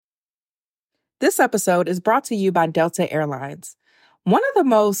This episode is brought to you by Delta Airlines. One of the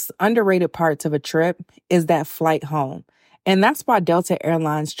most underrated parts of a trip is that flight home. And that's why Delta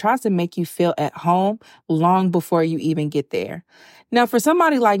Airlines tries to make you feel at home long before you even get there. Now, for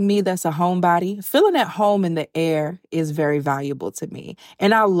somebody like me that's a homebody, feeling at home in the air is very valuable to me.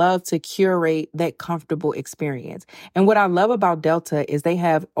 And I love to curate that comfortable experience. And what I love about Delta is they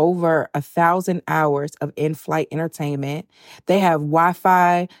have over 1,000 hours of in-flight entertainment. They have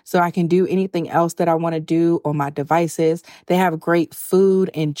Wi-Fi, so I can do anything else that I want to do on my devices. They have great food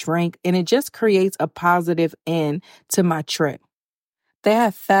and drink, and it just creates a positive end to my trip. They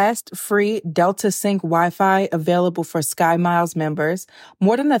have fast, free Delta Sync Wi-Fi available for SkyMiles members,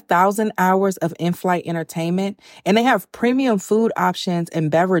 more than 1,000 hours of in-flight entertainment, and they have premium food options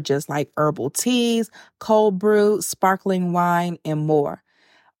and beverages like herbal teas, cold brew, sparkling wine, and more.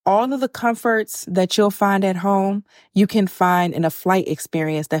 All of the comforts that you'll find at home, you can find in a flight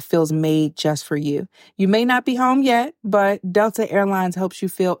experience that feels made just for you. You may not be home yet, but Delta Airlines helps you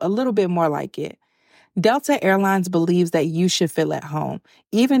feel a little bit more like it. Delta Airlines believes that you should feel at home,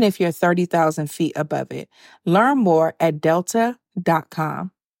 even if you're 30,000 feet above it. Learn more at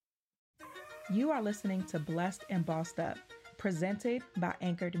delta.com. You are listening to Blessed and Bossed Up, presented by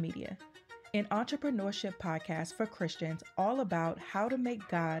Anchored Media, an entrepreneurship podcast for Christians all about how to make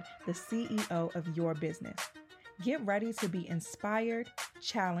God the CEO of your business. Get ready to be inspired,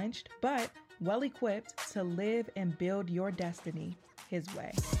 challenged, but well-equipped to live and build your destiny His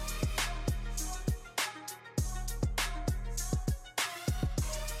way.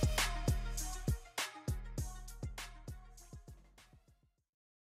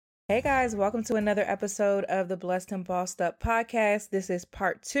 Hey guys, welcome to another episode of the Blessed and Bossed Up podcast. This is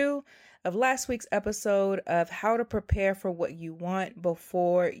part 2 of last week's episode of how to prepare for what you want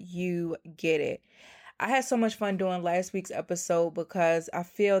before you get it. I had so much fun doing last week's episode because I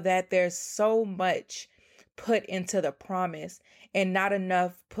feel that there's so much put into the promise and not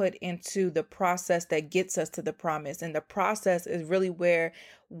enough put into the process that gets us to the promise. And the process is really where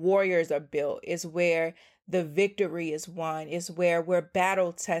warriors are built, is where the victory is won, is where we're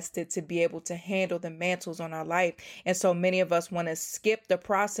battle tested to be able to handle the mantles on our life. And so many of us want to skip the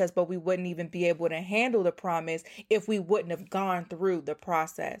process, but we wouldn't even be able to handle the promise if we wouldn't have gone through the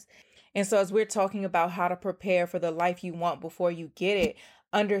process. And so as we're talking about how to prepare for the life you want before you get it,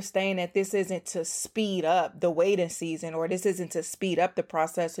 understand that this isn't to speed up the waiting season, or this isn't to speed up the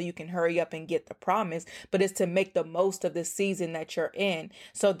process so you can hurry up and get the promise, but it's to make the most of the season that you're in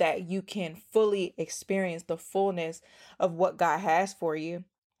so that you can fully experience the fullness of what God has for you.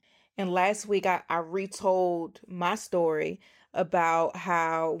 And last week I retold my story about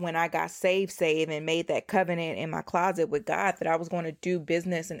how when I got saved and made that covenant in my closet with God that I was going to do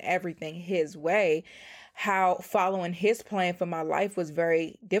business and everything His way, how following His plan for my life was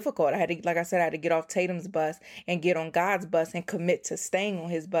very difficult. I had to, like I said, I had to get off Tatum's bus and get on God's bus and commit to staying on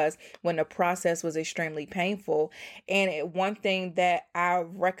His bus when the process was extremely painful. And one thing that I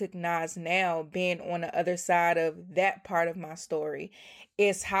recognize now, being on the other side of that part of my story,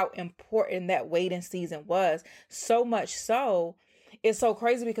 is how important that waiting season was. So much so, it's so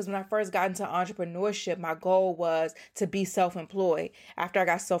crazy because when I first got into entrepreneurship, my goal was to be self-employed. After I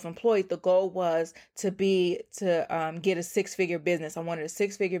got self-employed, the goal was to get a 6-figure business. I wanted a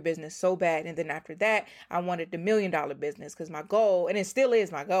 6-figure business so bad. And then after that, I wanted the $1 million business because my goal, and it still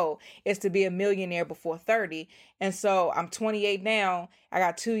is my goal, is to be a millionaire before 30. And so I'm 28 now. I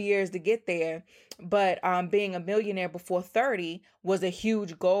got 2 years to get there. But being a millionaire before 30 was a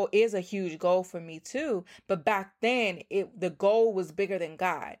huge goal, is a huge goal for me too. But back then, the goal was bigger than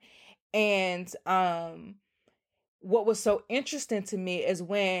God. And what was so interesting to me is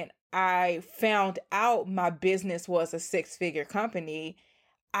when I found out my business was a 6-figure company,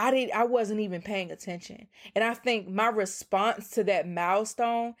 I wasn't even paying attention. And I think my response to that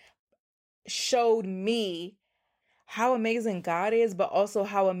milestone showed me how amazing God is, but also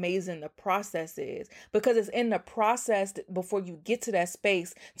how amazing the process is. Because it's in the process before you get to that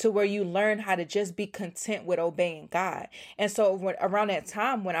space to where you learn how to just be content with obeying God. And so around that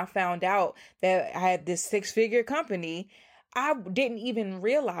time when I found out that I had this 6-figure company, I didn't even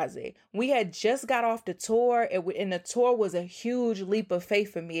realize it. We had just got off the tour, and the tour was a huge leap of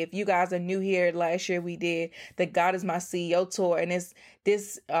faith for me. If you guys are new here, last year we did the God is My CEO tour, and it's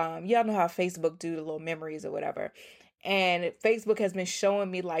this, y'all know how Facebook do the little memories or whatever. And Facebook has been showing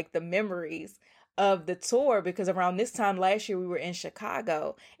me like the memories of the tour, because around this time last year we were in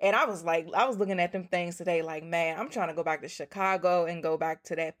Chicago, and I was looking at them things today like, man, I'm trying to go back to Chicago and go back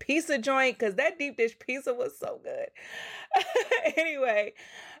to that pizza joint because that deep dish pizza was so good. Anyway,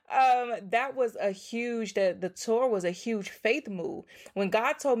 That was a huge, the tour was a huge faith move. When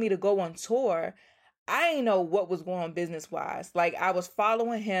God told me to go on tour, I didn't know what was going on business wise. Like, I was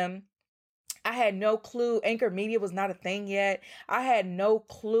following him. I had no clue. Anchor Media was not a thing yet. I had no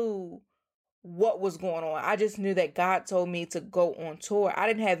clue what was going on. I just knew that God told me to go on tour. I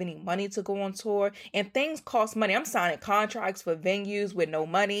didn't have any money to go on tour, and things cost money. I'm signing contracts for venues with no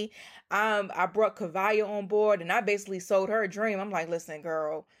money. I brought Kavaya on board, and I basically sold her a dream. I'm like, listen,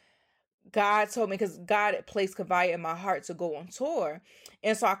 girl, God told me, because God had placed Kavaya in my heart to go on tour.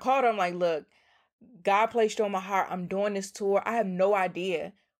 And so I called her. I'm like, look, God placed you on my heart. I'm doing this tour. I have no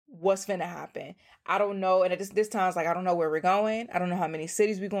idea what's finna happen. I don't know. And at this time, it's like, I don't know where we're going. I don't know how many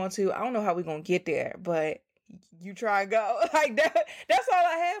cities we're going to. I don't know how we're going to get there, but you try and go. Like that's all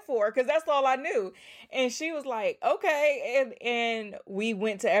I had for her, because that's all I knew. And she was like, okay. And we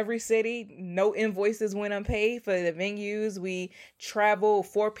went to every city. No invoices went unpaid for the venues. We traveled,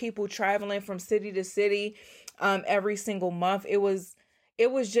 4 people traveling from city to city every single month. It was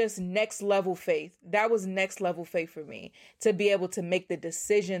just next level faith. That was next level faith for me, to be able to make the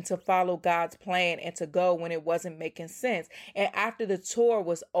decision to follow God's plan and to go when it wasn't making sense. And after the tour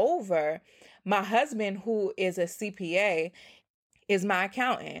was over, my husband, who is a CPA, is my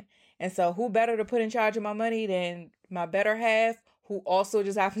accountant. And so who better to put in charge of my money than my better half, who also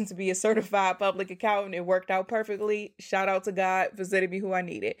just happens to be a certified public accountant. It worked out perfectly. Shout out to God for sending me who I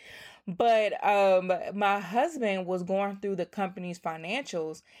needed. But my husband was going through the company's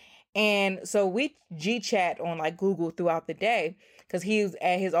financials. And so we G-chat on like Google throughout the day, because he was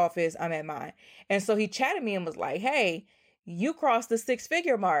at his office, I'm at mine. And so he chatted me and was like, hey, you crossed the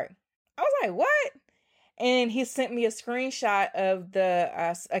 6-figure mark. I was like, what? And he sent me a screenshot of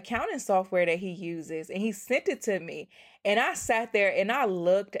the accounting software that he uses, and he sent it to me. And I sat there and I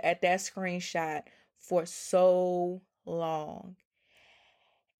looked at that screenshot for so long.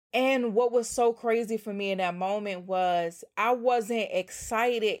 And what was so crazy for me in that moment was I wasn't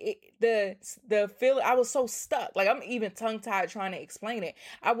excited. The feeling, I was so stuck. Like, I'm even tongue-tied trying to explain it.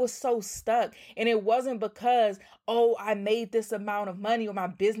 I was so stuck. And it wasn't because, oh, I made this amount of money, or my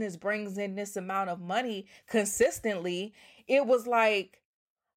business brings in this amount of money consistently. It was like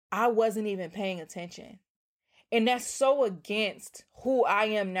I wasn't even paying attention. And that's so against who I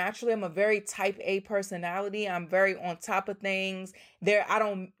am naturally. I'm a very type A personality. I'm very on top of things. I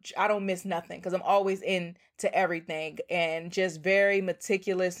don't miss nothing, because I'm always into everything, and just very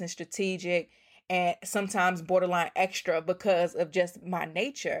meticulous and strategic, and sometimes borderline extra because of just my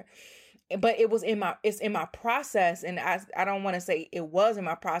nature. But it's in my process. And I don't want to say it was in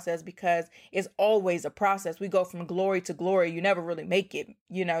my process, because it's always a process. We go from glory to glory. You never really make it.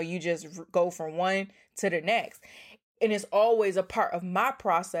 You just go from one to the next. And it's always a part of my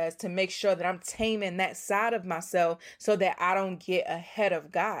process to make sure that I'm taming that side of myself so that I don't get ahead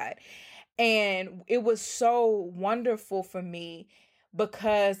of God. And it was so wonderful for me,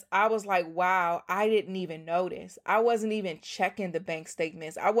 because I was like, wow, I didn't even notice. I wasn't even checking the bank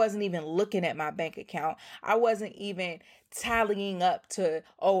statements. I wasn't even looking at my bank account. I wasn't even tallying up to,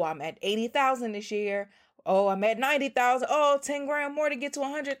 oh, I'm at 80,000 this year. Oh, I'm at 90,000. Oh, 10 grand more to get to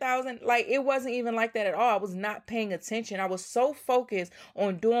 100,000. Like, it wasn't even like that at all. I was not paying attention. I was so focused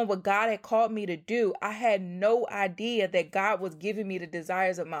on doing what God had called me to do. I had no idea that God was giving me the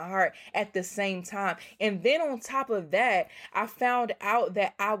desires of my heart at the same time. And then on top of that, I found out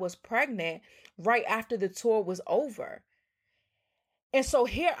that I was pregnant right after the tour was over. And so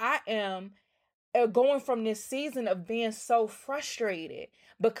here I am, going from this season of being so frustrated,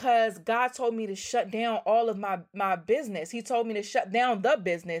 because God told me to shut down all of my business. He told me to shut down the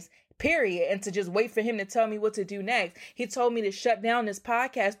business, period, and to just wait for him to tell me what to do next. He told me to shut down this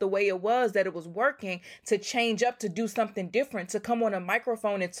podcast the way it was, that it was working, to change up, to do something different, to come on a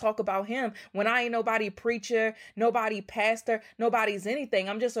microphone and talk about him when I ain't nobody preacher, nobody pastor, nobody's anything.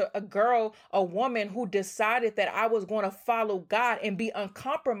 I'm just a girl, a woman who decided that I was going to follow God and be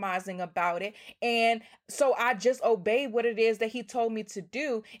uncompromising about it. And so I just obeyed what it is that he told me to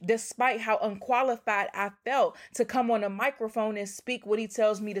do, despite how unqualified I felt to come on a microphone and speak what he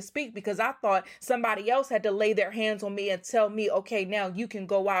tells me to speak, because I thought somebody else had to lay their hands on me and tell me, okay, now you can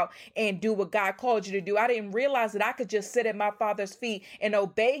go out and do what God called you to do. I didn't realize that I could just sit at my Father's feet and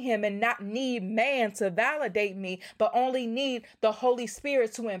obey him and not need man to validate me, but only need the Holy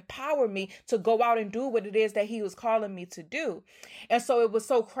Spirit to empower me to go out and do what it is that he was calling me to do. And so it was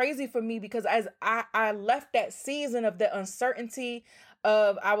so crazy for me, because as I left that season of the uncertainty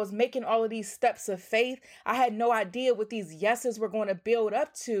of, I was making all of these steps of faith. I had no idea what these yeses were going to build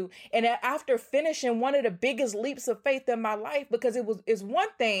up to. And after finishing one of the biggest leaps of faith in my life, because it's one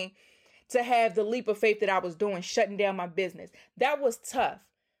thing to have the leap of faith that I was doing, shutting down my business. That was tough.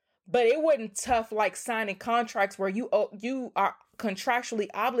 but it wasn't tough like signing contracts where you are contractually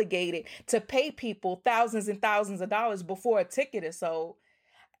obligated to pay people thousands and thousands of dollars before a ticket is sold.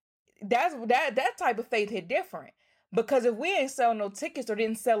 That type of faith hit different. Because if we ain't sell no tickets or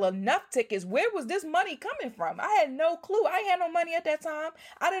didn't sell enough tickets, where was this money coming from? I had no clue. I had no money at that time.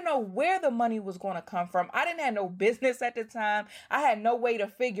 I didn't know where the money was going to come from. I didn't have no business at the time. I had no way to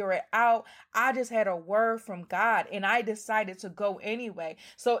figure it out. I just had a word from God and I decided to go anyway.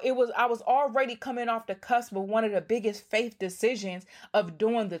 So I was already coming off the cusp of one of the biggest faith decisions of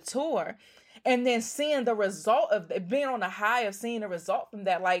doing the tour. And then seeing the result of being on the high of seeing the result from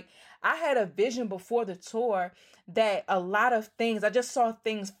that, like I had a vision before the tour that a lot of things, I just saw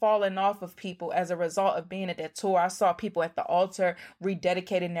things falling off of people as a result of being at that tour. I saw people at the altar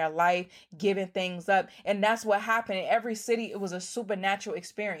rededicating their life, giving things up. And that's what happened in every city. It was a supernatural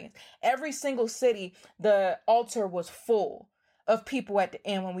experience. Every single city, the altar was full of people at the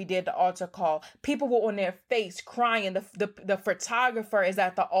end when we did the altar call. People were on their face crying. The photographer is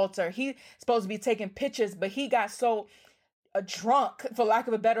at the altar. He's supposed to be taking pictures, but he got so drunk, for lack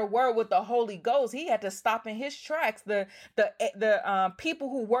of a better word, with the Holy Ghost, he had to stop in his tracks. The people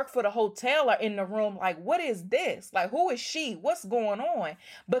who work for the hotel are in the room like, what is this? Like, who is she? What's going on?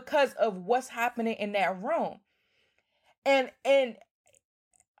 Because of what's happening in that room. And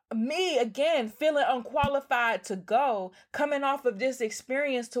me, again, feeling unqualified to go, coming off of this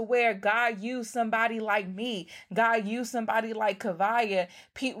experience to where God used somebody like me, God used somebody like Kavaya,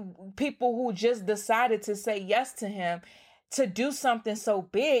 people who just decided to say yes to him, to do something so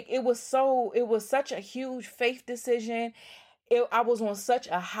big. It was such a huge faith decision. I was on such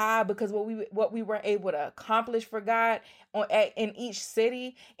a high because what we were able to accomplish for God in each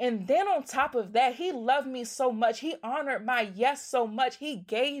city. And then on top of that, he loved me so much. He honored my yes so much. He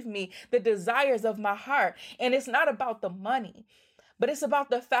gave me the desires of my heart. And it's not about the money, but it's about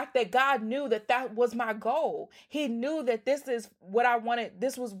the fact that God knew that that was my goal. He knew that this is what I wanted.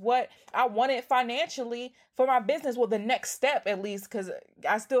 This was what I wanted financially for my business. Well, the next step, at least, because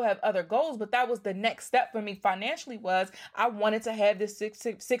I still have other goals, but that was the next step for me financially, was I wanted to have this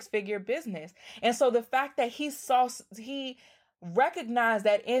six-figure business. And so the fact that he recognized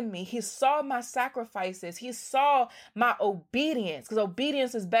that in me, he saw my sacrifices, he saw my obedience, because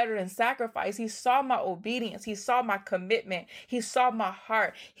obedience is better than sacrifice. He saw my obedience, he saw my commitment, he saw my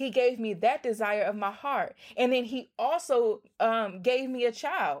heart. He gave me that desire of my heart. And then he also gave me a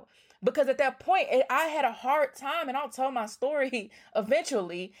child, because at that point I had a hard time, and I'll tell my story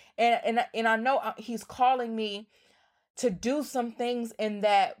eventually. And I know he's calling me to do some things in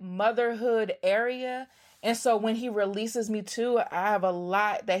that motherhood area. And so when he releases me too, I have a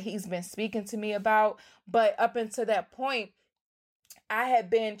lot that he's been speaking to me about. But up until that point, I had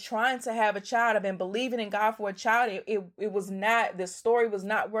been trying to have a child. I've been believing in God for a child. It was not, the story was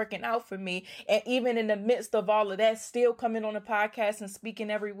not working out for me. And even in the midst of all of that, still coming on the podcast and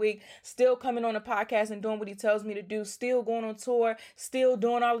speaking every week, still coming on the podcast and doing what he tells me to do, still going on tour, still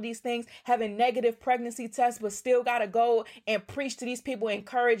doing all of these things, having negative pregnancy tests, but still got to go and preach to these people,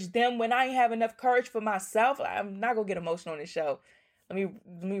 encourage them when I ain't have enough courage for myself. I'm not going to get emotional on this show. Let me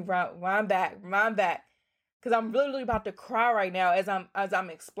rewind back. Because I'm literally about to cry right now as I'm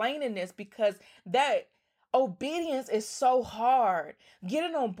explaining this, because that obedience is so hard.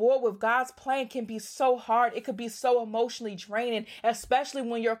 Getting on board with God's plan can be so hard. It could be so emotionally draining, especially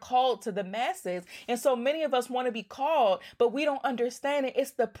when you're called to the masses. And so many of us want to be called, but we don't understand it.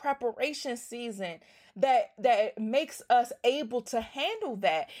 It's the preparation season that makes us able to handle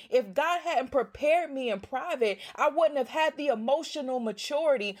that. If God hadn't prepared me in private, I wouldn't have had the emotional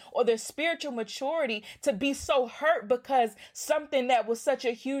maturity or the spiritual maturity to be so hurt because something that was such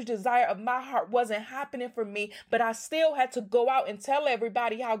a huge desire of my heart wasn't happening for me. But I still had to go out and tell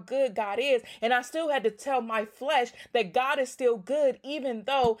everybody how good God is. And I still had to tell my flesh that God is still good, even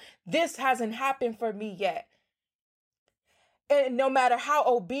though this hasn't happened for me yet. And no matter how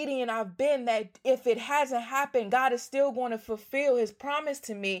obedient I've been, that if it hasn't happened, God is still going to fulfill his promise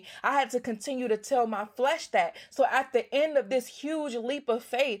to me. I had to continue to tell my flesh that. So at the end of this huge leap of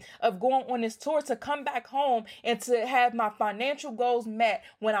faith of going on this tour, to come back home and to have my financial goals met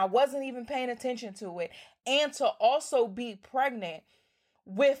when I wasn't even paying attention to it, and to also be pregnant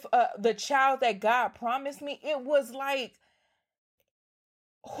with the child that God promised me, it was like,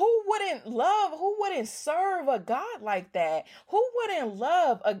 who wouldn't serve a God like that? Who wouldn't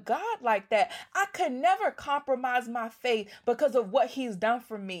love a God like that? I could never compromise my faith because of what he's done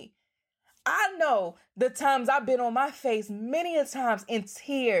for me. I know the times I've been on my face many a times in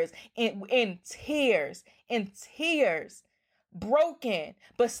tears, in tears. broken,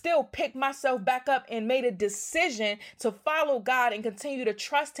 but still picked myself back up and made a decision to follow God and continue to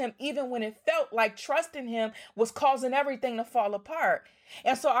trust him, even when it felt like trusting him was causing everything to fall apart.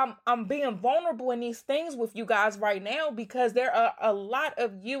 And so I'm being vulnerable in these things with you guys right now, because there are a lot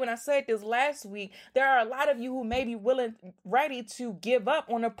of you, and I said this last week, there are a lot of you who may be ready to give up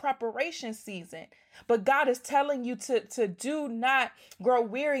on the preparation season. But God is telling you to do not grow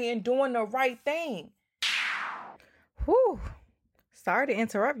weary in doing the right thing. Whew. Sorry to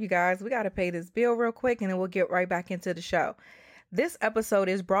interrupt you guys. We got to pay this bill real quick and then we'll get right back into the show. This episode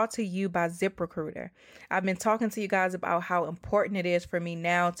is brought to you by ZipRecruiter. I've been talking to you guys about how important it is for me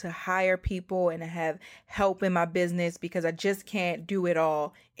now to hire people and to have help in my business, because I just can't do it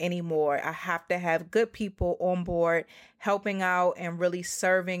all anymore. I have to have good people on board, helping out and really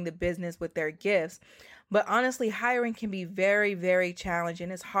serving the business with their gifts. But honestly, hiring can be very, very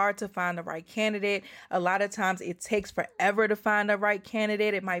challenging. It's hard to find the right candidate. A lot of times it takes forever to find the right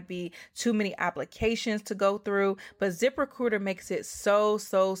candidate. It might be too many applications to go through, but ZipRecruiter makes it so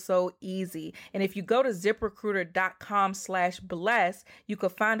easy. And if you go to ZipRecruiter.com/bless, you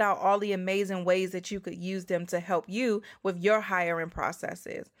could find out all the amazing ways that you could use them to help you with your hiring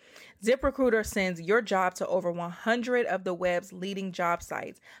processes. ZipRecruiter sends your job to over 100 of the web's leading job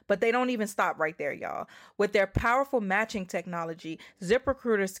sites, but they don't even stop right there, y'all. With their powerful matching technology,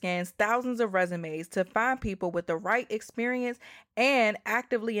 ZipRecruiter scans thousands of resumes to find people with the right experience and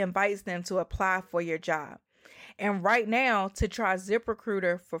actively invites them to apply for your job. And right now, to try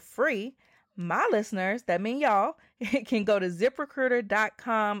ZipRecruiter for free, my listeners, that mean y'all, can go to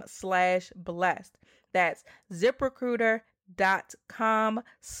ZipRecruiter.com/blessed. That's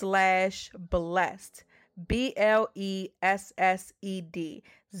ZipRecruiter.com/blessed. BLESSED.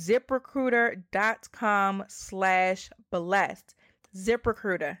 ZipRecruiter.com/blessed.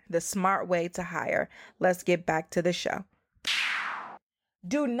 ZipRecruiter, the smart way to hire. Let's get back to the show.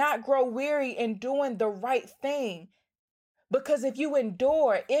 Do not grow weary in doing the right thing. Because if you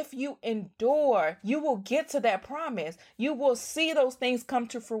endure, you will get to that promise. You will see those things come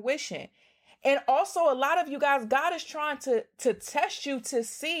to fruition. And also, a lot of you guys, God is trying to test you to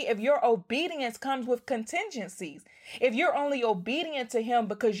see if your obedience comes with contingencies. If you're only obedient to him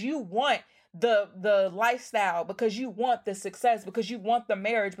because you want the lifestyle, because you want the success, because you want the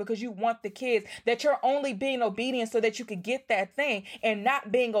marriage, because you want the kids, that you're only being obedient so that you could get that thing, and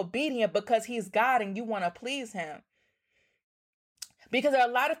not being obedient because he's God and you want to please him. Because there are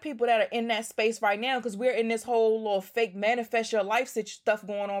a lot of people that are in that space right now, because we're in this whole little fake manifest your life stuff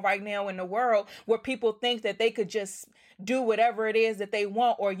going on right now in the world, where people think that they could just do whatever it is that they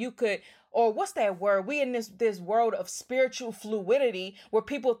want, or you could, or what's that word? We in this world of spiritual fluidity, where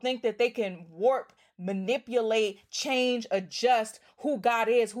people think that they can warp, manipulate, change, adjust who God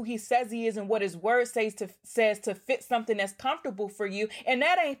is, who he says he is, and what his word says to fit something that's comfortable for you. And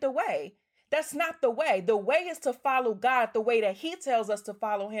that ain't the way. That's not the way. The way is to follow God the way that he tells us to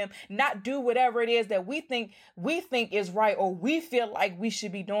follow him, not do whatever it is that we think is right, or we feel like we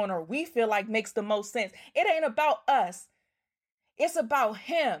should be doing, or we feel like makes the most sense. It ain't about us. It's about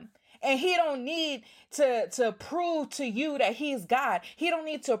him. And he don't need to prove to you that he's God. He don't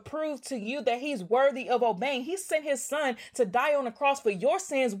need to prove to you that he's worthy of obeying. He sent his son to die on the cross for your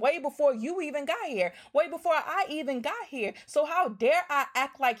sins way before you even got here, way before I even got here. So how dare I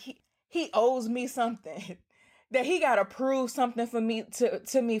act like he owes me something, that he got to prove something for me to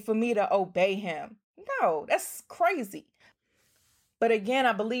obey him? No, that's crazy. But again,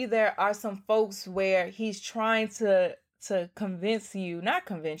 I believe there are some folks where he's trying to convince you, not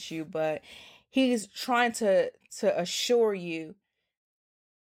convince you, but he's trying to assure you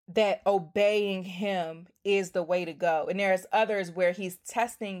that obeying him is the way to go. And there's others where he's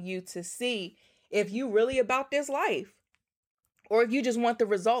testing you to see if you really about this life, or if you just want the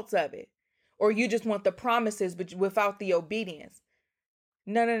results of it, or you just want the promises but without the obedience.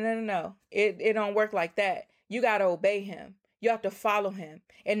 No. It don't work like that. You got to obey him. You have to follow him,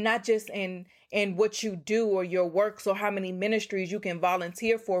 and not just in what you do or your works or how many ministries you can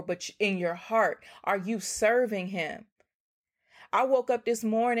volunteer for, but in your heart. Are you serving him? I woke up this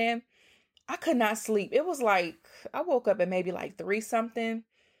morning. I could not sleep. It was like, I woke up at maybe like 3 something,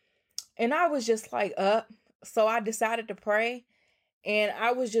 and I was just like up. So I decided to pray, and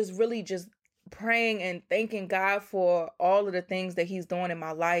I was just really just praying and thanking God for all of the things that he's doing in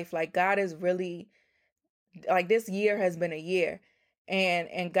my life. Like, God is really, like, this year has been a year,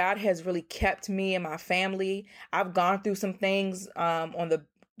 and God has really kept me and my family. I've gone through some things on the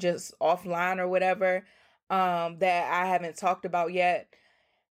just offline or whatever that I haven't talked about yet.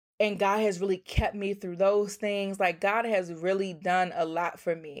 And God has really kept me through those things. Like, God has really done a lot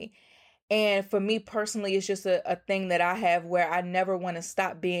for me. And for me personally, it's just a thing that I have where I never want to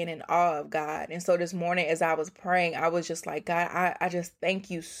stop being in awe of God. And so this morning, as I was praying, I was just like, God, I just thank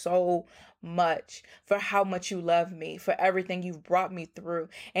you so much for how much you love me, for everything you've brought me through.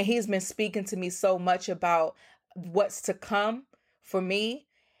 And he's been speaking to me so much about what's to come for me.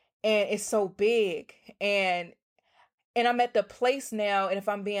 And it's so big. And I'm at the place now, and if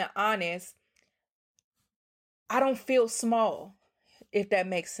I'm being honest, I don't feel small, if that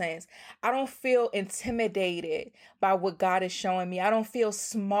makes sense. I don't feel intimidated by what God is showing me. I don't feel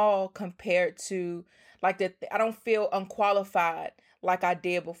small compared to I don't feel unqualified like I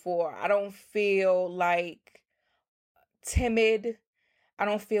did before. I don't feel like timid. I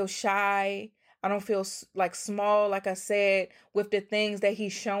don't feel shy. I don't feel like small, like I said, with the things that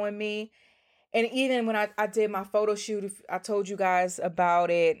he's showing me. And even when I did my photo shoot, I told you guys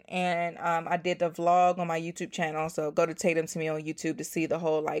about it, and I did the vlog on my YouTube channel. So go to Tatum to Me on YouTube to see the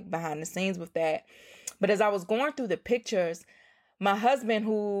whole like behind the scenes with that. But as I was going through the pictures, my husband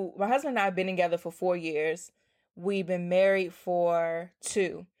and I have been together for 4 years. We've been married for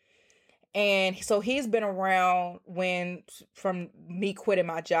 2. And so he's been around from me quitting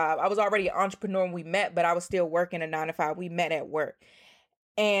my job. I was already an entrepreneur when we met, but I was still working a 9 to 5. We met at work.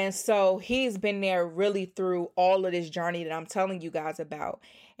 And so he's been there really through all of this journey that I'm telling you guys about.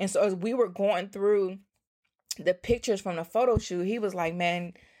 And so as we were going through the pictures from the photo shoot, he was like,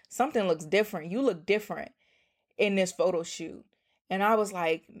 man, something looks different. You look different in this photo shoot. And I was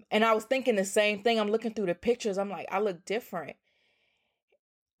like, and I was thinking the same thing. I'm looking through the pictures. I'm like, I look different.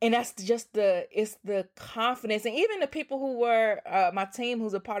 And that's just it's the confidence. And even the people who were my team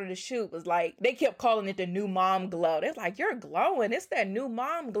who's a part of the shoot was like, they kept calling it the new mom glow. They're like, you're glowing. It's that new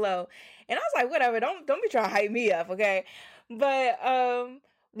mom glow. And I was like, whatever, don't be trying to hype me up, okay? But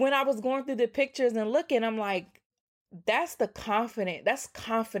when I was going through the pictures and looking, I'm like, that's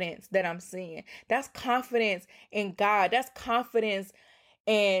confidence that I'm seeing. That's confidence in God. That's confidence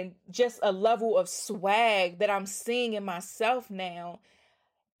and just a level of swag that I'm seeing in myself now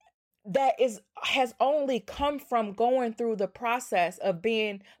that has only come from going through the process of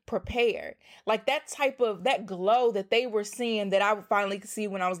being prepared. Like that glow that they were seeing that I would finally see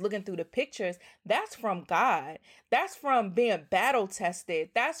when I was looking through the pictures, that's from God. That's from being battle tested.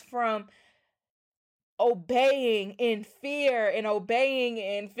 That's from obeying in fear and obeying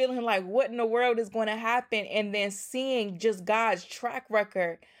and feeling like what in the world is going to happen, and then seeing just God's track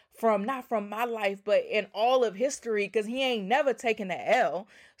record from not from my life but in all of history, because he ain't never taken an L.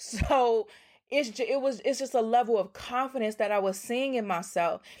 So it's just a level of confidence that I was seeing in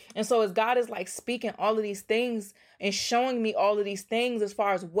myself. And so as God is like speaking all of these things and showing me all of these things as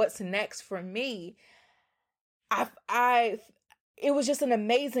far as what's next for me, I it was just an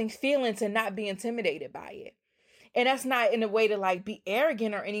amazing feeling to not be intimidated by it. And that's not in a way to like be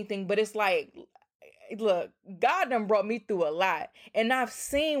arrogant or anything, but it's like, look, God done brought me through a lot, and I've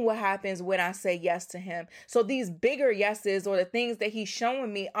seen what happens when I say yes to him. So these bigger yeses, or the things that he's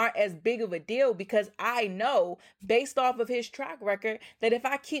showing me, aren't as big of a deal, because I know based off of his track record that if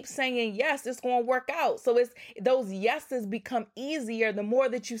I keep saying yes, it's going to work out. So those yeses become easier the more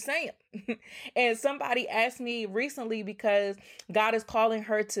that you say them. And somebody asked me recently, because God is calling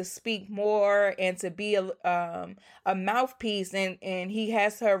her to speak more and to be a mouthpiece, and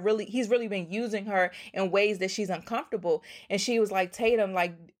he's really been using her in ways that she's uncomfortable. And she was like, Tatum,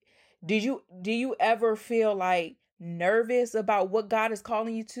 like, do you ever feel like nervous about what God is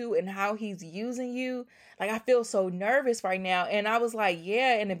calling you to and how he's using you? Like, I feel so nervous right now. And I was like,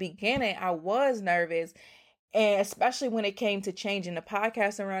 yeah, in the beginning I was nervous. And especially when it came to changing the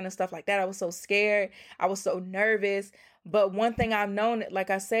podcast around and stuff like that, I was so scared. I was so nervous. But one thing I've known, like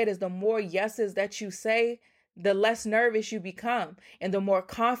I said, is the more yeses that you say, the less nervous you become, and the more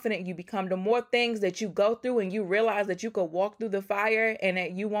confident you become. The more things that you go through and you realize that you could walk through the fire and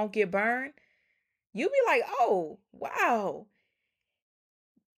that you won't get burned, you be like, oh, wow.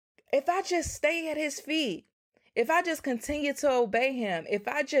 If I just stay at his feet, if I just continue to obey him, if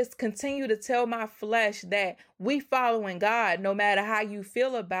I just continue to tell my flesh that we following God, no matter how you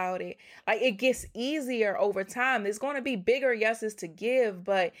feel about it, like, it gets easier over time. There's going to be bigger yeses to give,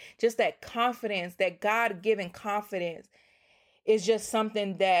 but just that confidence, that God-given confidence, is just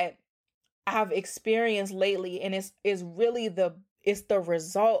something that I've experienced lately. And it's really it's the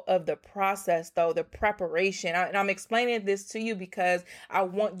result of the process, though, the preparation. And I'm explaining this to you because I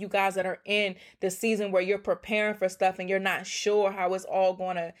want you guys that are in the season where you're preparing for stuff and you're not sure how it's all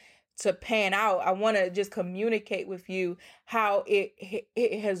going to pan out. I want to just communicate with you how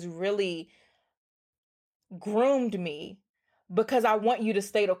it has really groomed me because I want you to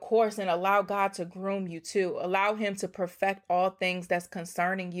stay the course and allow God to groom you too. Allow him to perfect all things that's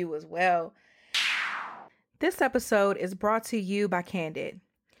concerning you as well. This episode is brought to you by Candid.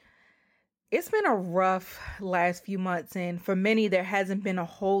 It's been a rough last few months, and for many, there hasn't been a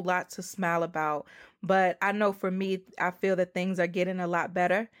whole lot to smile about. But I know for me, I feel that things are getting a lot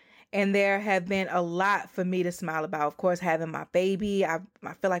better. And there have been a lot for me to smile about. Of course, having my baby, I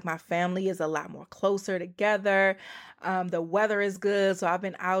feel like my family is a lot more closer together. The weather is good, so I've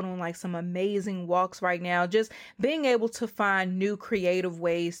been out on like some amazing walks right now. Just being able to find new creative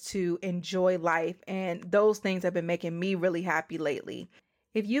ways to enjoy life. And those things have been making me really happy lately.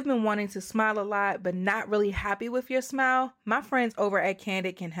 If you've been wanting to smile a lot but not really happy with your smile, my friends over at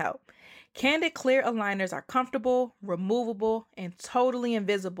Candid can help. Candid clear aligners are comfortable, removable, and totally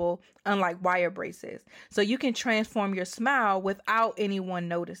invisible, unlike wire braces. So you can transform your smile without anyone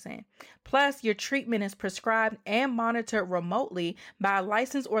noticing. Plus, your treatment is prescribed and monitored remotely by a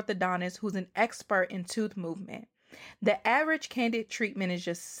licensed orthodontist who's an expert in tooth movement. The average Candid treatment is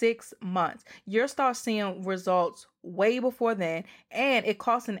just 6 months. You'll start seeing results way before then, and it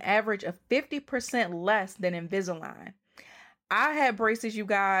costs an average of 50% less than Invisalign. I had braces, you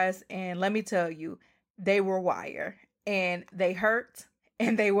guys, and let me tell you, they were wire and they hurt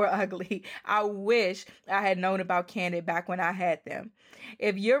and they were ugly. I wish I had known about Candid back when I had them.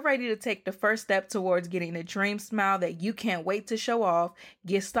 If you're ready to take the first step towards getting the dream smile that you can't wait to show off,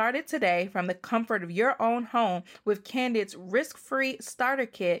 get started today from the comfort of your own home with Candid's risk-free starter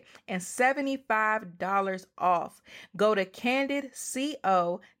kit and $75 off. Go to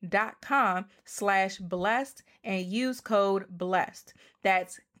candidco.com/blessed and use code BLESSED.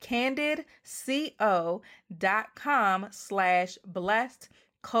 That's candidco.com/blessed,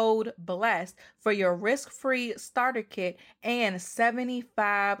 code BLESSED for your risk-free starter kit and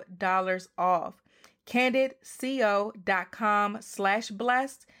 $75 off.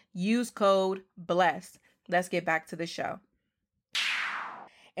 candidco.com/blessed, use code BLESSED. Let's get back to the show.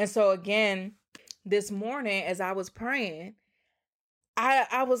 And so again, this morning as I was praying,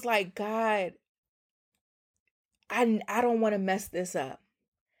 I was like, God, I don't want to mess this up.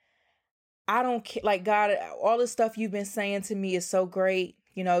 I don't care. Like, God, all the stuff you've been saying to me is so great.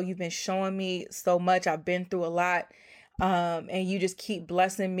 You know, you've been showing me so much. I've been through a lot. And you just keep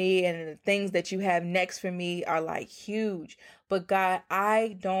blessing me. And the things that you have next for me are like huge. But God,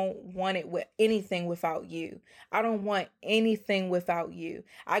 I don't want it with anything without you. I don't want anything without you.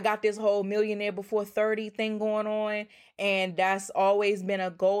 I got this whole millionaire before 30 thing going on. And that's always been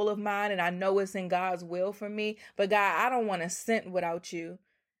a goal of mine. And I know it's in God's will for me. But God, I don't want a cent without you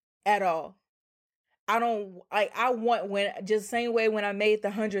at all. I want when just same way when I made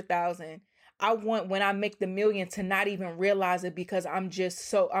the 100,000, I want when I make the million to not even realize it because I'm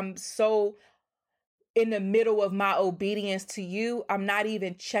so in the middle of my obedience to you. I'm not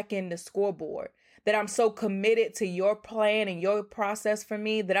even checking the scoreboard, that I'm so committed to your plan and your process for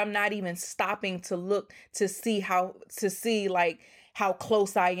me that I'm not even stopping to look to see how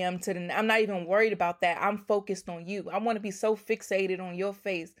close I am to the, I'm not even worried about that. I'm focused on you. I want to be so fixated on your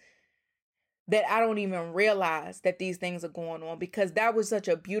face that I don't even realize that these things are going on, because that was such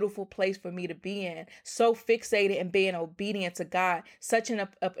a beautiful place for me to be in. So fixated and being obedient to God, such in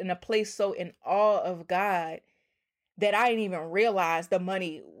a place so in awe of God that I didn't even realize the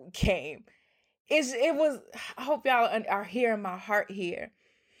money came. I hope y'all are hearing my heart here,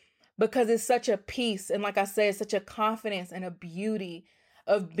 because it's such a peace. And like I said, such a confidence and a beauty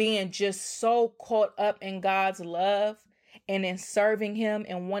of being just so caught up in God's love and in serving him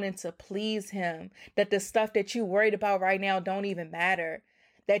and wanting to please him, that the stuff that you worried about right now don't even matter.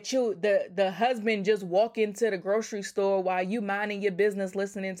 That the husband just walk into the grocery store while you minding your business,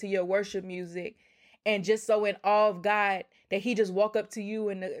 listening to your worship music, and just so in awe of God that he just walk up to you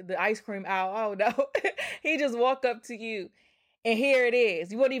in the ice cream aisle. Oh no, he just walk up to you. And here it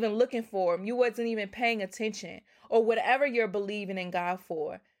is. You weren't even looking for him. You wasn't even paying attention, or whatever you're believing in God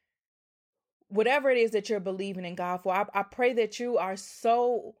for. Whatever it is that you're believing in God for, I pray that you are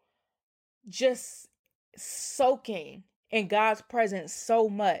so just soaking in God's presence so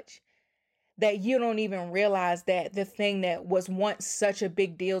much that you don't even realize that the thing that was once such a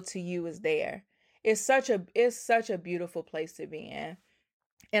big deal to you is there. It's such a beautiful place to be in.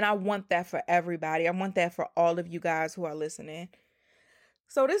 And I want that for everybody. I want that for all of you guys who are listening.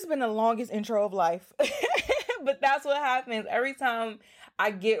 So this has been the longest intro of life. But that's what happens every time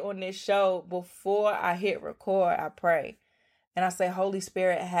I get on this show. Before I hit record, I pray. And I say, Holy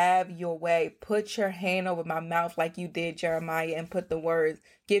Spirit, have your way. Put your hand over my mouth like you did Jeremiah and put the words.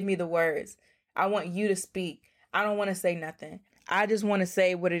 Give me the words. I want you to speak. I don't want to say nothing. I just want to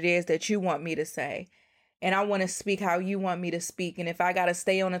say what it is that you want me to say. and I want to speak how you want me to speak. And if I got to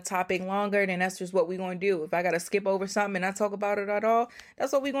stay on a topic longer, then that's just what we're going to do. If I got to skip over something and not talk about it at all,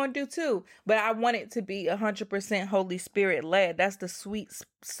 that's what we're going to do too. But I want it to be 100% Holy Spirit led. That's the sweet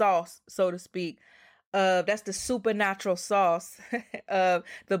sauce, so to speak. That's the supernatural sauce of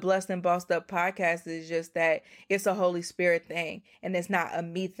the Blessed and Bossed Up podcast, is just that it's a Holy Spirit thing and it's not a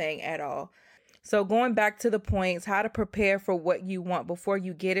me thing at all. So going back to the points, how to prepare for what you want before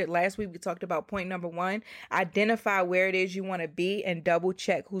you get it. Last week we talked about point number 1, identify where it is you want to be and double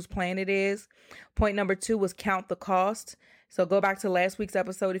check whose plan it is. Point number 2 was count the cost. So go back to last week's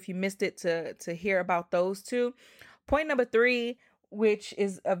episode if you missed it to hear about those two. Point number 3, which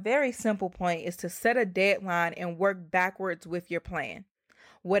is a very simple point, is to set a deadline and work backwards with your plan.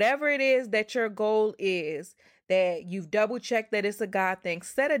 Whatever it is that your goal is, that you've double checked that it's a God thing,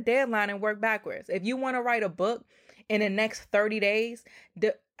 set a deadline and work backwards. If you want to write a book in the next 30 days,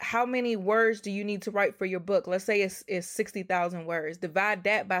 how many words do you need to write for your book? Let's say it's 60,000 words. Divide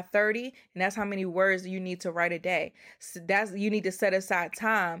that by 30, and that's how many words you need to write a day. So you need to set aside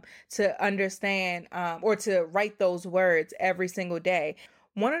time to understand or to write those words every single day.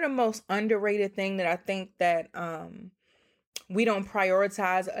 One of the most underrated thing that I think that we don't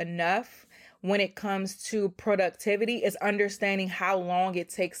prioritize enough when it comes to productivity is understanding how long it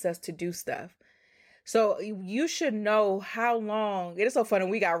takes us to do stuff. So you should know how long. It is so funny.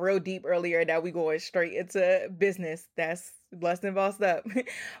 We got real deep earlier. Now we going straight into business. That's Blessed and Bossed Up.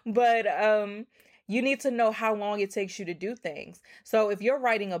 But you need to know how long it takes you to do things. So if you're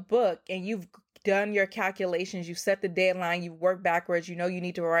writing a book and you've done your calculations, you set the deadline, you work backwards, you know you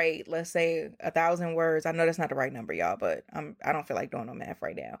need to write, let's say 1,000 words. I know that's not the right number, y'all, but I don't feel like doing no math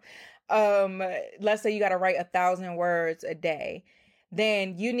right now. Let's say you got to write 1,000 words a day.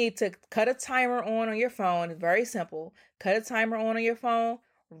 Then you need to cut a timer on your phone. It's very simple. Cut a timer on your phone,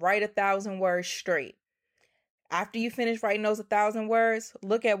 write 1,000 words straight. After you finish writing those 1,000 words,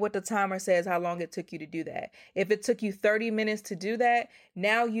 look at what the timer says, how long it took you to do that. If it took you 30 minutes to do that,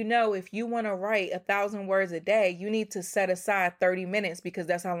 now you know if you want to write 1,000 words a day, you need to set aside 30 minutes because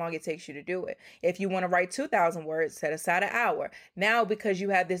that's how long it takes you to do it. If you want to write 2,000 words, set aside an hour. Now, because you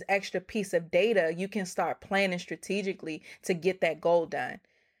have this extra piece of data, you can start planning strategically to get that goal done.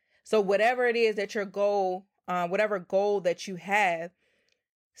 So whatever it is that your goal, whatever goal that you have,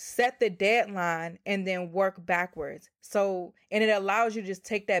 set the deadline and then work backwards. And it allows you to just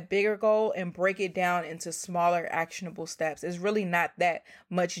take that bigger goal and break it down into smaller actionable steps. It's really not that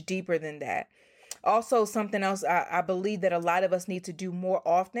much deeper than that. Also, something else I believe that a lot of us need to do more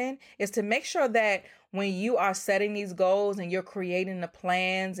often is to make sure that when you are setting these goals and you're creating the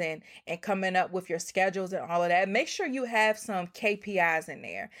plans and coming up with your schedules and all of that, make sure you have some KPIs in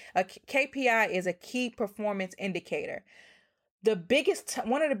there. A KPI is a key performance indicator.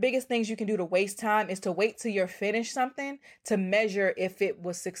 One of the biggest things you can do to waste time is to wait till you're finished something to measure if it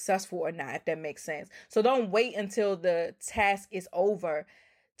was successful or not, if that makes sense. So don't wait until the task is over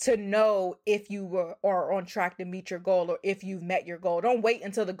to know if you are on track to meet your goal or if you've met your goal. Don't wait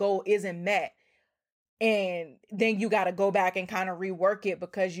until the goal isn't met and then you got to go back and kind of rework it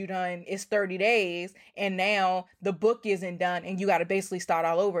because it's 30 days and now the book isn't done and you got to basically start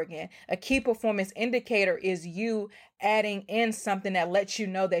all over again. A key performance indicator is you adding in something that lets you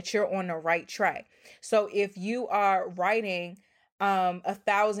know that you're on the right track. So if you are writing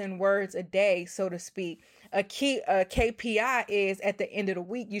 1,000 words a day, so to speak, a KPI is at the end of the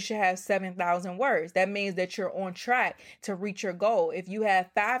week, you should have 7,000 words. That means that you're on track to reach your goal. If you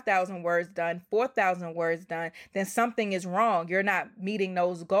have 5,000 words done, 4,000 words done, then something is wrong. You're not meeting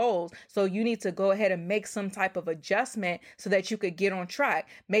those goals. So you need to go ahead and make some type of adjustment so that you could get on track.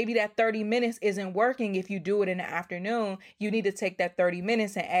 Maybe that 30 minutes isn't working. If you do it in the afternoon, you need to take that 30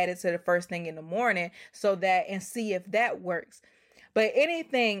 minutes and add it to the first thing in the morning and see if that works. But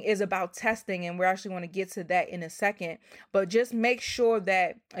anything is about testing, and we're actually going to get to that in a second. But just make sure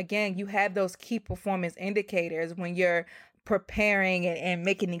that, again, you have those key performance indicators when you're preparing and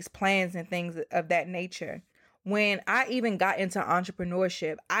making these plans and things of that nature. When I even got into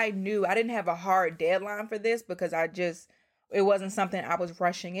entrepreneurship, I knew I didn't have a hard deadline for this because it wasn't something I was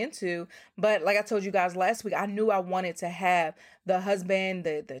rushing into. But like I told you guys last week, I knew I wanted to have the husband,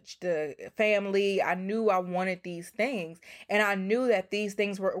 the family. I knew I wanted these things. And I knew that these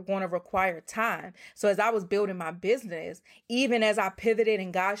things were going to require time. So as I was building my business, even as I pivoted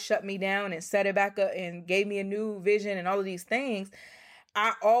and God shut me down and set it back up and gave me a new vision and all of these things,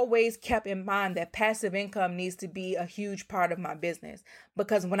 I always kept in mind that passive income needs to be a huge part of my business,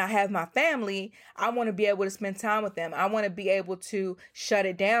 because when I have my family, I want to be able to spend time with them. I want to be able to shut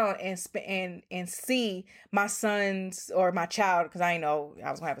it down and see my son's, or my child, because I didn't know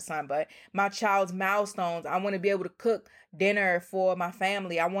I was gonna have a son, but my child's milestones. I want to be able to cook dinner for my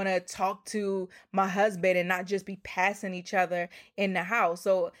family. I want to talk to my husband and not just be passing each other in the house.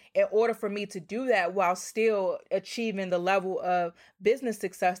 So in order for me to do that while still achieving the level of business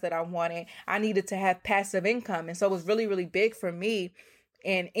success that I wanted, I needed to have passive income. And so it was really, really big for me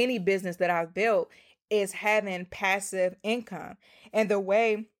in any business that I've built, is having passive income. And the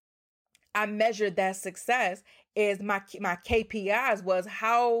way I measured that success is my KPIs was,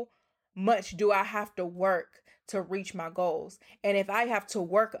 how much do I have to work to reach my goals? And if I have to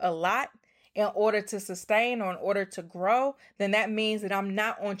work a lot in order to sustain or in order to grow, then that means that I'm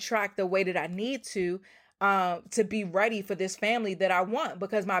not on track the way that I need to be ready for this family that I want,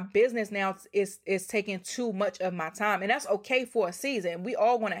 because my business now is taking too much of my time. And that's okay for a season. We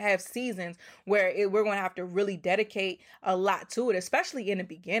all want to have seasons where we're going to have to really dedicate a lot to it, especially in the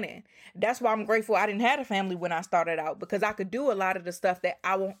beginning. That's why I'm grateful I didn't have a family when I started out, because I could do a lot of the stuff that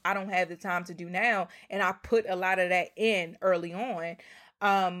I don't have the time to do now. And I put a lot of that in early on.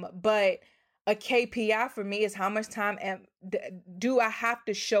 But a KPI for me is how much time do I have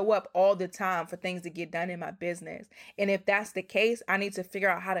to show up all the time for things to get done in my business. And if that's the case, I need to figure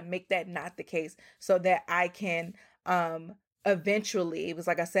out how to make that not the case, so that I can eventually, it was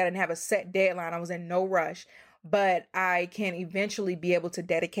like I said, I didn't have a set deadline. I was in no rush, but I can eventually be able to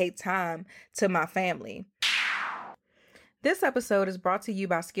dedicate time to my family. This episode is brought to you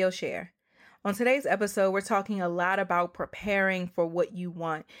by Skillshare. On today's episode, we're talking a lot about preparing for what you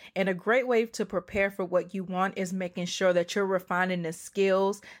want. And a great way to prepare for what you want is making sure that you're refining the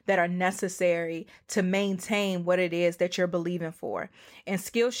skills that are necessary to maintain what it is that you're believing for. And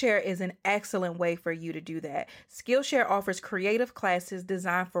Skillshare is an excellent way for you to do that. Skillshare offers creative classes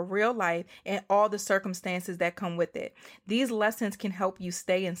designed for real life and all the circumstances that come with it. These lessons can help you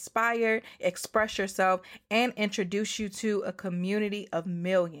stay inspired, express yourself, and introduce you to a community of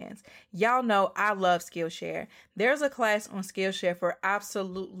millions. Y'all know I love Skillshare. There's a class on Skillshare for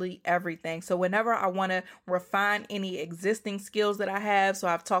absolutely everything. So whenever I want to refine any existing skills that I have, so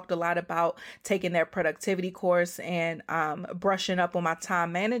I've talked a lot about taking their productivity course and brushing up on my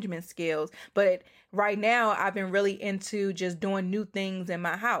time management skills. But right now, I've been really into just doing new things in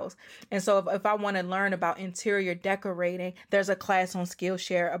my house. And so if I want to learn about interior decorating, there's a class on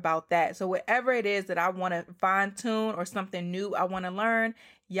Skillshare about that. So whatever it is that I want to fine tune or something new I want to learn,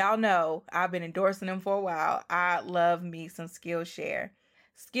 y'all know I've been endorsing them for a while. I love me some Skillshare.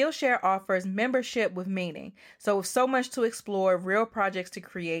 Skillshare offers membership with meaning. So with so much to explore, real projects to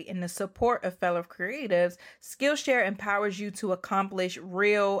create, and the support of fellow creatives, Skillshare empowers you to accomplish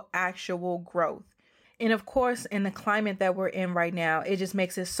real, actual growth. And of course, in the climate that we're in right now, it just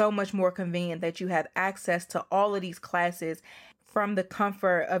makes it so much more convenient that you have access to all of these classes from the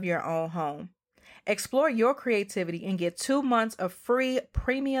comfort of your own home. Explore your creativity and get 2 months of free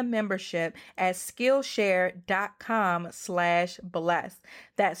premium membership at Skillshare.com/blessed.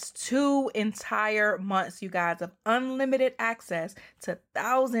 That's 2 entire months, you guys, of unlimited access to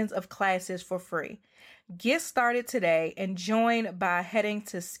thousands of classes for free. Get started today and join by heading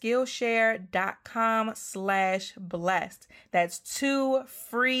to Skillshare.com/blessed. That's 2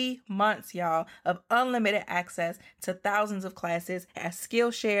 free months, y'all, of unlimited access to thousands of classes at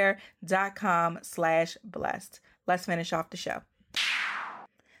Skillshare.com/blessed. Let's finish off the show.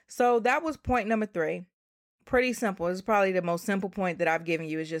 So that was point number 3. Pretty simple. It's probably the most simple point that I've given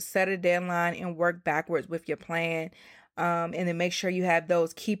you, is just set a deadline and work backwards with your plan. And then make sure you have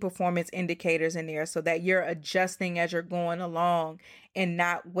those key performance indicators in there so that you're adjusting as you're going along and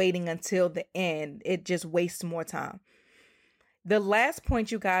not waiting until the end. It just wastes more time. The last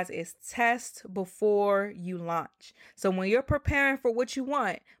point, you guys, is test before you launch. So when you're preparing for what you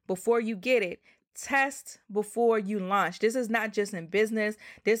want, before you get it, test before you launch. This is not just in business.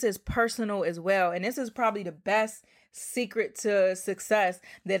 This is personal as well. And this is probably the best secret to success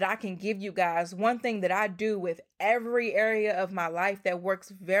that I can give you guys. One thing that I do with every area of my life that works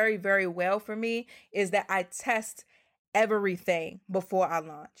very, very well for me is that I test everything before I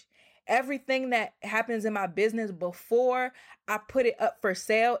launch. Everything that happens in my business before I put it up for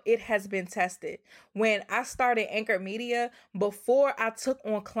sale, it has been tested. When I started Anchor Media, before I took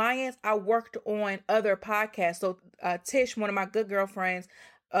on clients, I worked on other podcasts. So Tish, one of my good girlfriends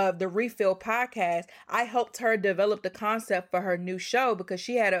of the Refill podcast, I helped her develop the concept for her new show because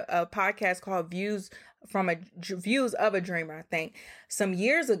she had a podcast called Views of a Dreamer, I think, some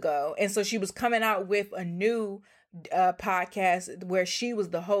years ago. And so she was coming out with a new podcast where she was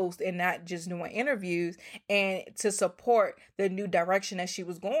the host and not just doing interviews, and to support the new direction that she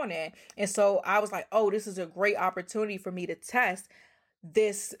was going in. And so I was like, oh, this is a great opportunity for me to test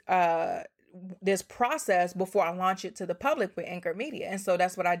this this process before I launch it to the public with Anchor Media. And so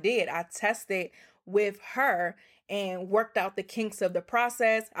that's what I did. I tested with her and worked out the kinks of the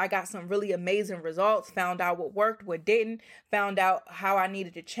process. I got some really amazing results, found out what worked, what didn't, found out how I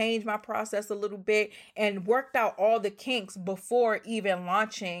needed to change my process a little bit, and worked out all the kinks before even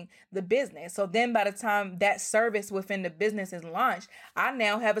launching the business. So then by the time that service within the business is launched, I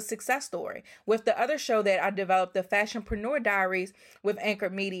now have a success story. With the other show that I developed, the Fashionpreneur Diaries with Anchor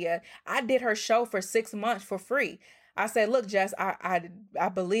Media, I did her show for 6 months for free. I said, look, Jess, I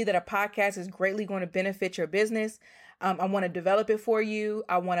believe that a podcast is greatly going to benefit your business. I want to develop it for you.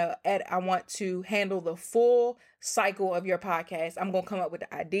 I want to handle the full cycle of your podcast. I'm going to come up with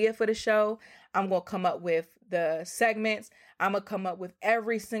the idea for the show. I'm going to come up with the segments. I'm going to come up with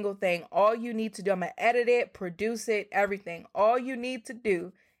every single thing. All you need to do, I'm going to edit it, produce it, everything. All you need to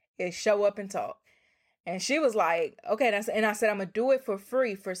do is show up and talk. And she was like, okay. And I said, I'm going to do it for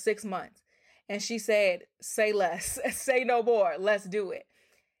free for 6 months. And she said, say less, say no more, let's do it.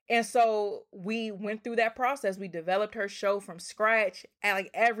 And so we went through that process. We developed her show from scratch, and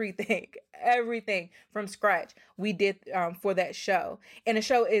like everything from scratch we did for that show. And the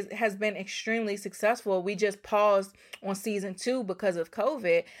show has been extremely successful. We just paused on season 2 because of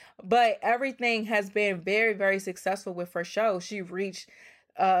COVID, but everything has been very, very successful with her show. She reached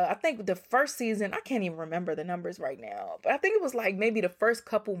I think the first season, I can't even remember the numbers right now, but I think it was like maybe the first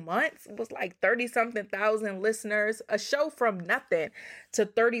couple months, it was like 30 something thousand listeners, a show from nothing to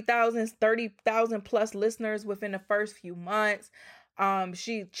 30,000 plus listeners within the first few months.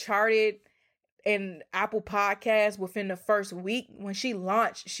 She charted in Apple Podcasts within the first week. When she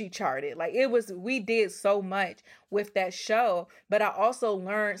launched, she charted. Like we did so much with that show, but I also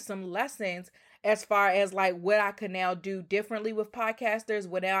learned some lessons as far as like what I could now do differently with podcasters,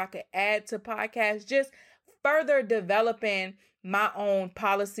 what I could add to podcasts, just further developing my own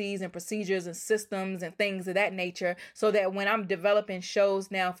policies and procedures and systems and things of that nature, so that when I'm developing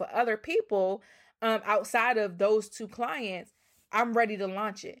shows now for other people, outside of those 2 clients, I'm ready to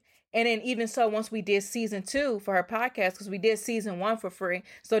launch it. And then even so, once we did season 2 for her podcast, because we did season 1 for free.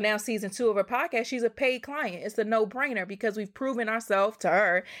 So now season 2 of her podcast, she's a paid client. It's a no-brainer because we've proven ourselves to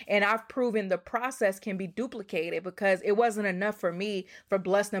her, and I've proven the process can be duplicated, because it wasn't enough for me, for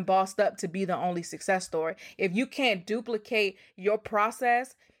Blessed and Bossed Up to be the only success story. If you can't duplicate your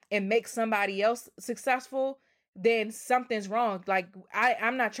process and make somebody else successful, then something's wrong. Like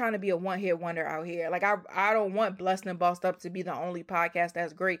I'm not trying to be a one-hit wonder out here. Like I don't want Blessed and Bossed Up to be the only podcast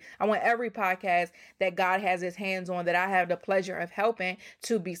that's great. I want every podcast that God has his hands on, that I have the pleasure of helping,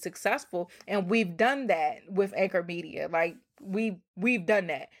 to be successful. And we've done that with Anchor Media. Like we've done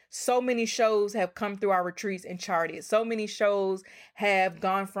that. So many shows have come through our retreats and charted. So many shows have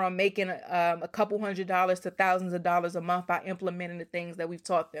gone from making a couple $100s to thousands of dollars a month by implementing the things that we've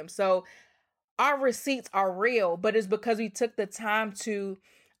taught them. So our receipts are real, but it's because we took the time to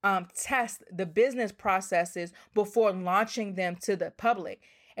test the business processes before launching them to the public.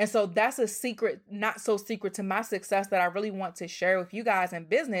 And so that's a secret, not so secret, to my success that I really want to share with you guys in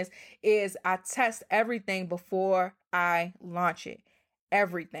business, is I test everything before I launch it.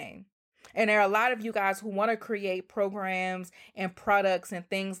 Everything. And there are a lot of you guys who want to create programs and products and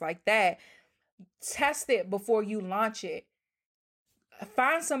things like that. Test it before you launch it.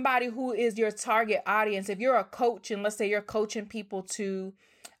 Find somebody who is your target audience. If you're a coach, and let's say you're coaching people to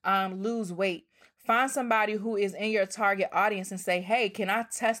lose weight, find somebody who is in your target audience and say, hey, can I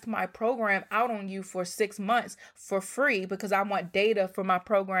test my program out on you for 6 months for free? Because I want data for my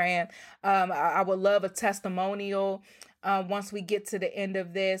program. I would love a testimonial once we get to the end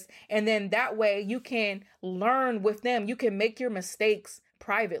of this. And then that way you can learn with them. You can make your mistakes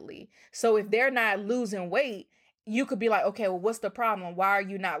privately. So if they're not losing weight, you could be like, okay, well, what's the problem? Why are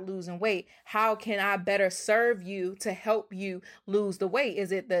you not losing weight? How can I better serve you to help you lose the weight?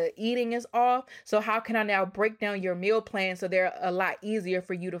 Is it the eating is off? So how can I now break down your meal plan so they're a lot easier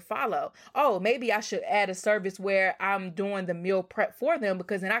for you to follow? Oh, maybe I should add a service where I'm doing the meal prep for them,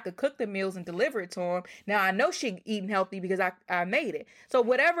 because then I could cook the meals and deliver it to them. Now I know she's eating healthy because I made it. So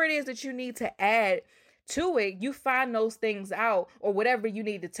whatever it is that you need to add to it, you find those things out, or whatever you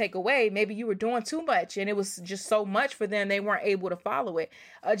need to take away. Maybe you were doing too much and it was just so much for them, they weren't able to follow it.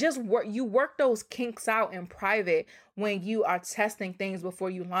 You work those kinks out in private when you are testing things before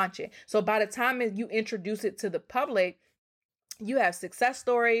you launch it. So by the time you introduce it to the public, You have success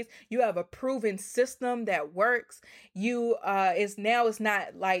stories. You have a proven system that works. It's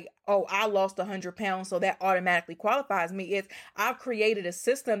not like, oh, I lost 100 pounds, so that automatically qualifies me. It's I've created a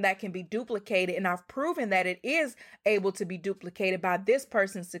system that can be duplicated, and I've proven that it is able to be duplicated by this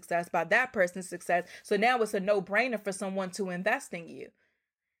person's success, by that person's success. So now it's a no-brainer for someone to invest in you.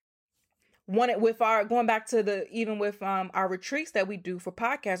 Going back to our retreats that we do for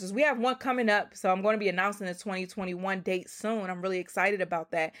podcasters, we have one coming up. So I'm going to be announcing the 2021 date soon. I'm really excited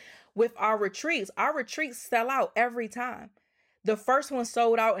about that. With our retreats sell out every time. The first one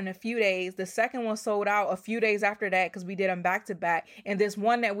sold out in a few days. The second one sold out a few days after that because we did them back to back. And this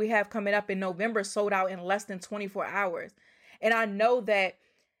one that we have coming up in November sold out in less than 24 hours. And I know that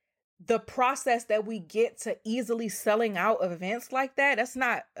the process that we get to easily selling out of events like that,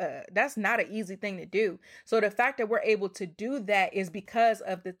 that's not an easy thing to do. So the fact that we're able to do that is because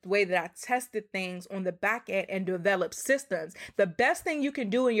of the way that I tested things on the back end and developed systems. The best thing you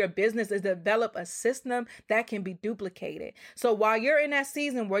can do in your business is develop a system that can be duplicated. So while you're in that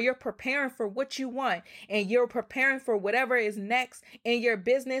season where you're preparing for what you want and you're preparing for whatever is next in your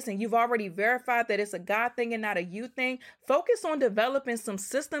business, and you've already verified that it's a God thing and not a you thing, focus on developing some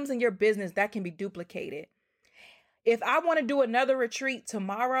systems in your business that can be duplicated. If I want to do another retreat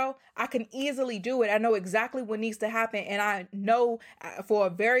tomorrow, I can easily do it. I know exactly what needs to happen. And I know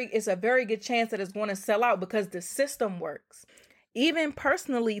it's a very good chance that it's going to sell out because the system works. Even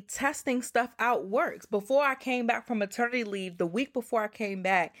personally, testing stuff out works. Before I came back from maternity leave, the week before I came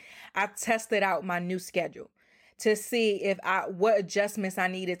back, I tested out my new schedule to see what adjustments I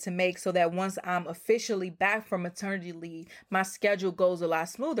needed to make so that once I'm officially back from maternity leave, my schedule goes a lot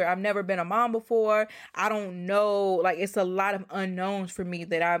smoother. I've never been a mom before. I don't know, it's a lot of unknowns for me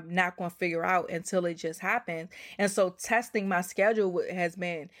that I'm not going to figure out until it just happens. And so testing my schedule has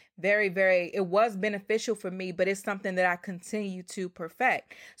been it was beneficial for me, but it's something that I continue to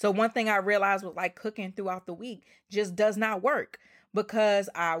perfect. So one thing I realized with cooking throughout the week just does not work. Because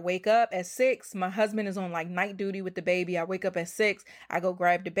I wake up at 6, my husband is on night duty with the baby. I wake up at 6, I go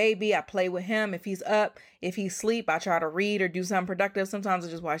grab the baby, I play with him. If he's up, if he's asleep, I try to read or do something productive. Sometimes I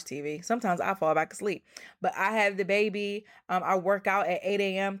just watch TV. Sometimes I fall back asleep. But I have the baby. I work out at 8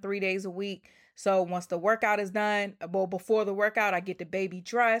 a.m. 3 days a week. So once the workout is done, before the workout, I get the baby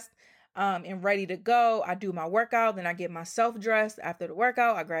dressed and ready to go. I do my workout, then I get myself dressed. After the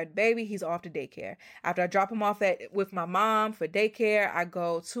workout, I grab the baby. He's off to daycare. After I drop him off with my mom for daycare, I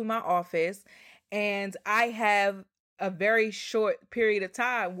go to my office, and I have a very short period of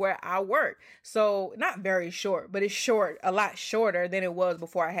time where I work. So not very short, but it's a lot shorter than it was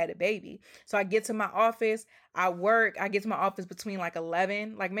before I had a baby. So I get to my office, I work. I get to my office between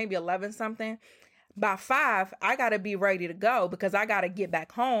 11, maybe 11 something. By 5, I got to be ready to go because I got to get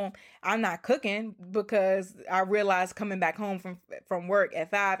back home. I'm not cooking because I realized coming back home from work at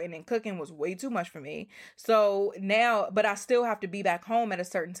 5 and then cooking was way too much for me. So now, but I still have to be back home at a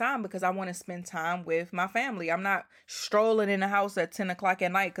certain time because I want to spend time with my family. I'm not strolling in the house at 10 o'clock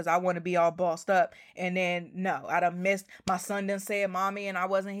at night because I want to be all bossed up. And then, no, I done missed, my son done said mommy and I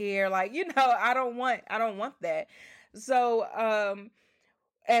wasn't here. I don't want that. So,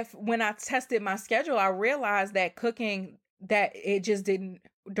 when I tested my schedule, I realized that cooking, that it just didn't,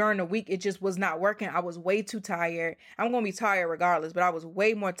 during the week, it just was not working. I was way too tired. I'm going to be tired regardless, but I was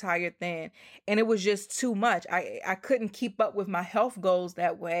way more tired then. And it was just too much. I couldn't keep up with my health goals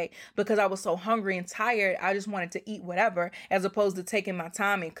that way because I was so hungry and tired. I just wanted to eat whatever, as opposed to taking my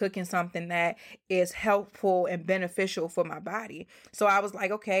time and cooking something that is helpful and beneficial for my body. So I was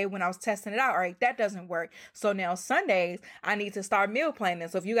like, okay, when I was testing it out, all right, that doesn't work. So now Sundays, I need to start meal planning.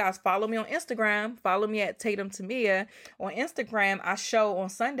 So if you guys follow me on Instagram, follow me at Tatum Tamia on Instagram, I show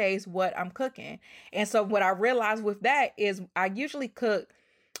on Sundays what I'm cooking. And so what I realized with that is I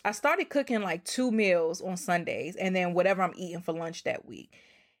started cooking 2 meals on Sundays and then whatever I'm eating for lunch that week.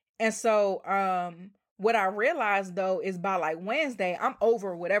 And so what I realized though is by Wednesday, I'm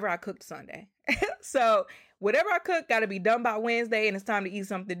over whatever I cooked Sunday. So whatever I cook got to be done by Wednesday and it's time to eat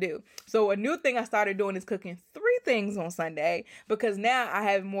something to do. So a new thing I started doing is cooking 3 things on Sunday because now I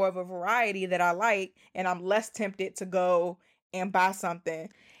have more of a variety that I like and I'm less tempted to go and buy something.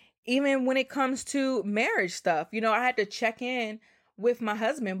 Even when it comes to marriage stuff, I had to check in with my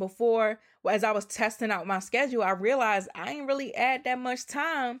husband before, as I was testing out my schedule. I realized I ain't really add that much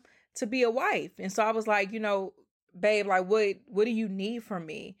time to be a wife. And so I was like, babe, what do you need from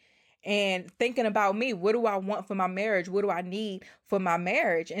me? And thinking about me, what do I want for my marriage? What do I need for my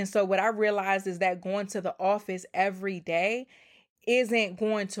marriage? And so what I realized is that going to the office every day isn't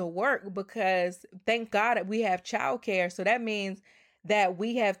going to work because thank God that we have childcare. So that means that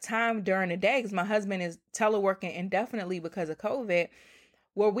we have time during the day, because my husband is teleworking indefinitely because of COVID,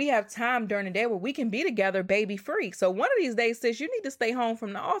 where we have time during the day where we can be together baby free. So one of these days, sis, you need to stay home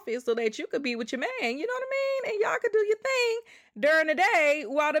from the office so that you could be with your man, you know what I mean? And y'all could do your thing during the day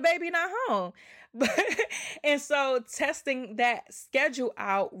while the baby not home. And so testing that schedule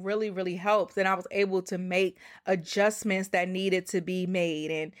out really, really helps. And I was able to make adjustments that needed to be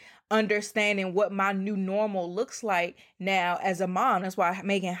made and understanding what my new normal looks like now as a mom. That's why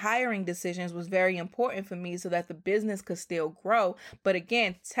making hiring decisions was very important for me so that the business could still grow. But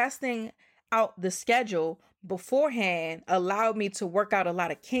again, testing out the schedule beforehand allowed me to work out a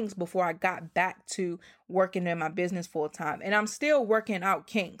lot of kinks before I got back to working in my business full time. And I'm still working out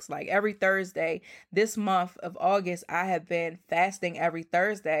kinks. Like every Thursday this month of August, I have been fasting every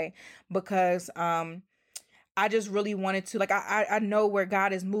Thursday because I just really wanted to, like, I know where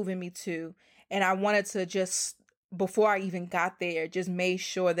God is moving me to, and I wanted to just, before I even got there, just made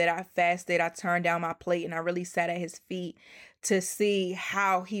sure that I fasted, I turned down my plate, and I really sat at his feet to see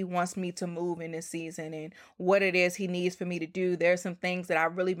how he wants me to move in this season and what it is he needs for me to do. There's some things that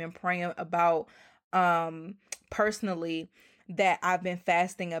I've really been praying about personally that I've been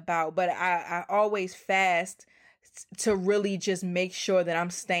fasting about, but I always fast to really just make sure that I'm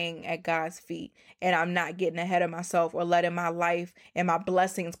staying at God's feet and I'm not getting ahead of myself or letting my life and my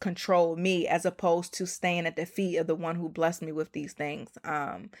blessings control me, as opposed to staying at the feet of the one who blessed me with these things.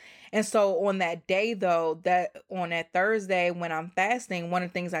 And so on that day though, that on that Thursday when I'm fasting, one of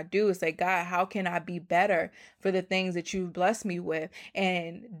the things I do is say, God, how can I be better for the things that you've blessed me with?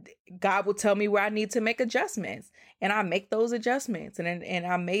 And God will tell me where I need to make adjustments, and I make those adjustments, and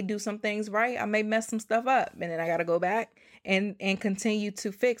I may do some things right. I may mess some stuff up, and then I got to go back and continue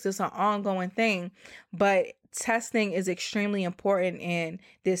to fix. It's an ongoing thing, but testing is extremely important in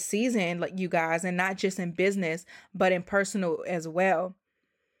this season, like you guys, and not just in business, but in personal as well.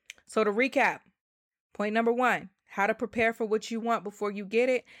 So to recap, point number 1, how to prepare for what you want before you get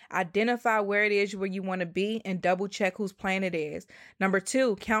it. Identify where it is where you want to be and double check whose plan it is. Number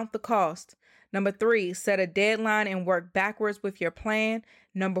 2, count the cost. Number 3, set a deadline and work backwards with your plan.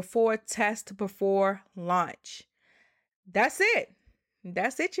 Number 4, test before launch. That's it.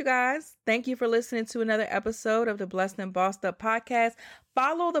 That's it, you guys. Thank you for listening to another episode of the Blessed and Bossed Up podcast.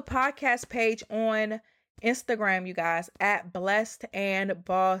 Follow the podcast page on Instagram, you guys, at Blessed and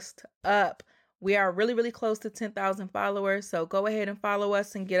Bossed Up. We are really, really close to 10,000 followers, so go ahead and follow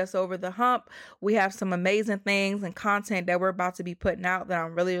us and get us over the hump. We have some amazing things and content that we're about to be putting out that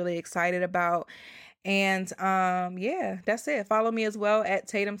I'm really, really excited about. And yeah, that's it. Follow me as well at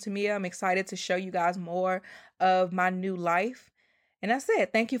Tatum Tamia. I'm excited to show you guys more of my new life. And that's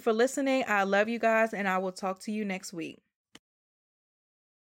it. Thank you for listening. I love you guys, and I will talk to you next week.